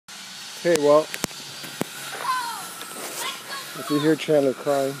Okay, well, if you hear Chandler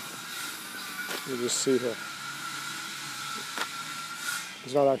crying, you just see her.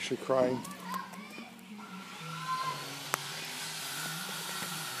 He's not actually crying.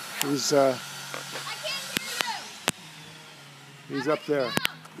 He's up there.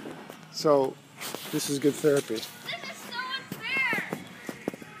 So this is good therapy. This is so unfair.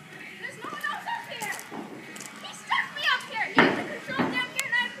 There's no one else up here. He stuck me up here. He has the controls down here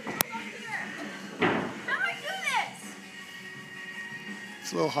and I have controls up here. How do I do this?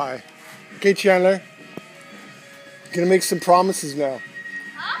 It's a little high. Okay, Chandler. You're gonna make some promises now.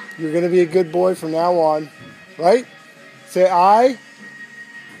 Huh? You're gonna be a good boy from now on, right? Say I. Will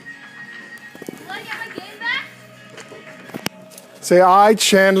I get my game back? Say I,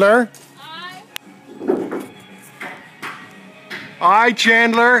 Chandler. I,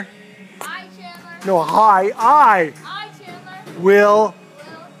 Chandler. I, Chandler. No, hi. I Chandler. will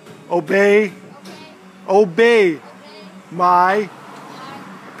obey my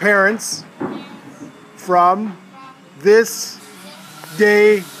parents from this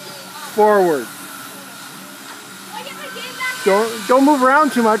day forward. Will I get my game back? Don't move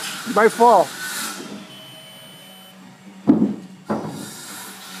around too much. You might fall.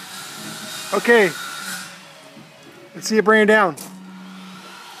 Okay. Let's see you bring it down.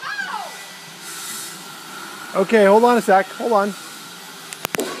 No! Okay, hold on a sec. Hold on.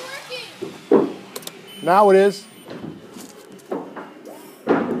 It's working. Now it is.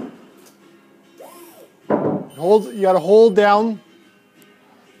 You gotta hold down.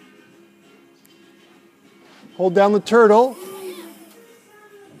 Hold down the turtle.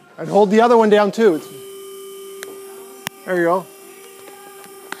 And hold the other one down too. There you go.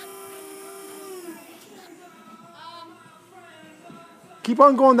 Keep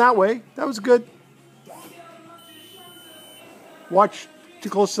on going that way. That was good. Watch too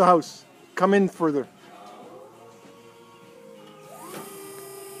close to the house. Come in further.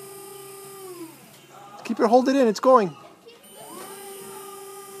 Keep it, hold it in. It's going.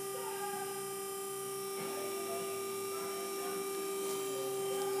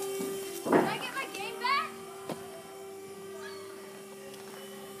 Will I get my game back?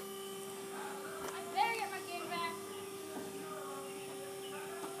 I better get my game back.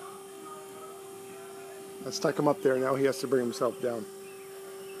 Let's tuck him up there. Now he has to bring himself down.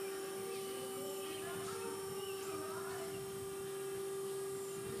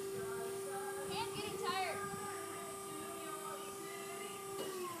 Hand's getting tired.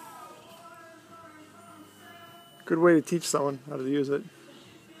 Good way to teach someone how to use it.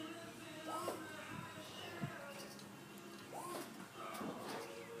 Not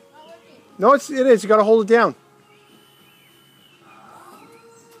working. No, it is. You got to hold it down.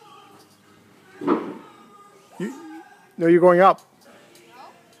 No, you're going up. No?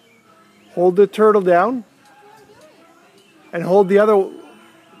 Hold the turtle down. And hold the other.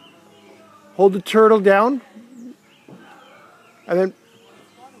 Hold the turtle down. And then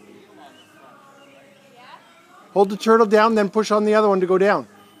Yeah? hold the turtle down, then push on the other one to go down.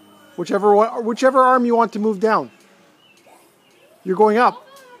 Whichever arm you want to move down. You're going up Oh, no,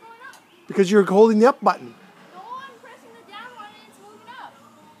 we're going up. because you're holding the up button. No, I'm pressing the down one and it's moving up.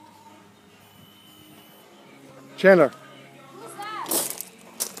 Chandler. Who's that?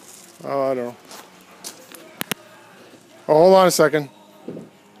 Oh, I don't know. Oh, hold on a second. I'm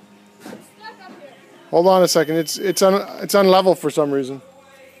stuck up here. Hold on a second. It's unlevel for some reason.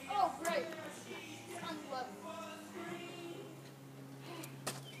 Oh, right. It's unlevel.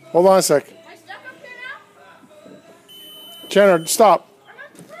 Hold on a sec. Am I stuck up here now? Chandler, stop. I'm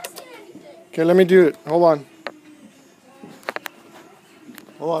not pressing anything. Okay, let me do it. Hold on.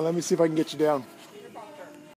 Hold on. Let me see if I can get you down.